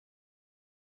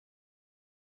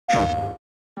The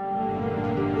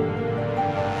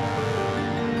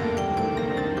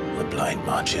blind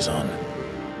march is on.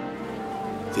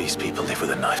 These people live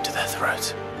with a knife to their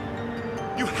throats.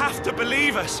 You have to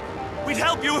believe us! We'd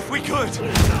help you if we could!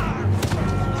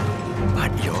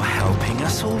 But you're helping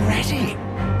us already.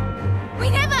 We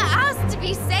never asked to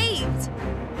be saved.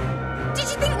 Did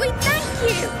you think we'd thank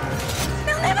you?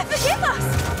 They'll never forgive us.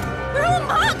 We're all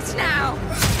marked now.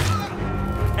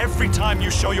 Every time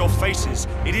you show your faces,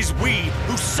 it is we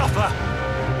who suffer!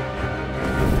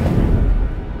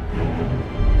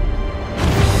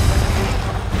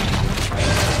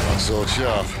 Sword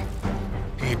sharp.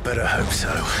 You'd better hope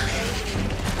so.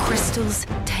 Crystals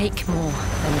take more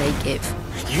than they give.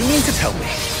 You mean to tell me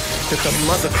that the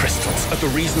mother crystals are the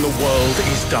reason the world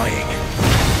is dying?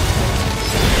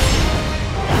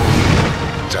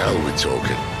 To hell with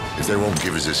talking. If they won't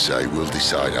give us a say, we'll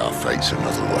decide our fates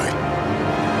another way.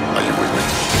 Are you with me?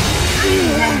 You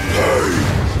will pay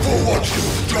for what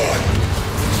you've done!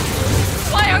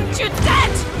 Why aren't you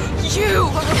dead?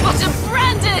 You got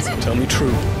branded! Tell me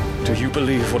true. Do you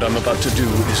believe what I'm about to do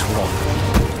is wrong?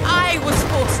 I was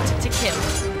forced to kill.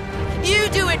 You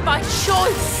do it by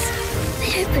choice.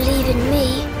 They don't believe in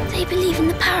me. They believe in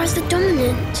the powers that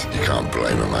dominant. You can't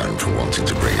blame a man for wanting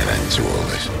to bring an end to all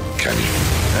this, can you?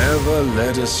 Ever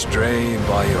led astray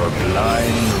by your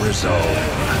blind resolve.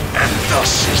 And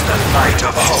thus is the light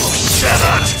of hope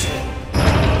severed!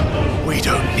 We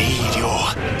don't need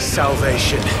your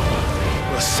salvation.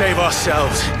 We'll save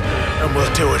ourselves, and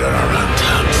we'll do it on our own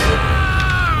terms.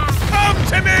 Come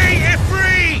to me,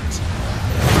 Ifrit!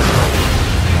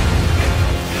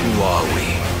 Who are we?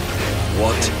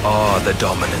 What are the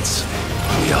dominants?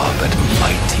 We are but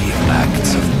mighty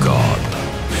acts of God.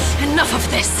 Enough of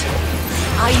this.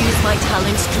 I use my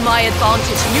talents to my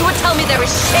advantage, and you would tell me there is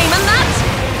shame in that?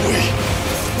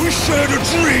 We shared a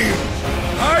dream!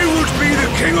 I would be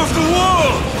the king of the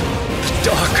world!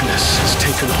 Darkness has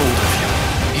taken hold of you.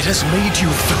 It has made you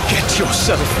forget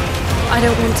yourself. I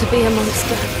don't want to be a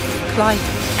monster, Clive.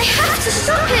 I have to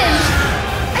stop him!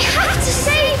 I have to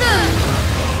save them!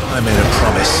 I made a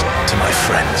promise to my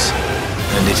friends,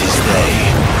 and it is they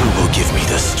who will give me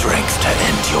the strength to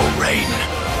end your reign.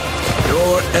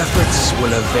 Your efforts will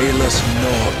avail us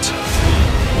naught.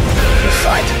 We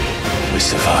fight, we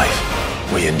survive,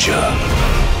 we endure.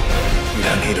 We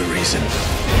don't need a reason.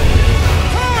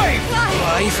 Clive!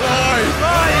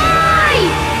 Clive!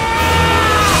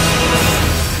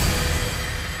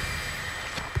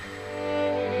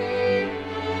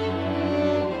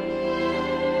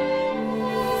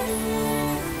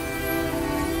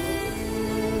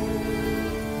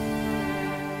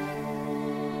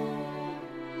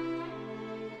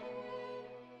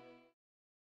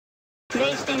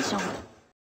 PlayStation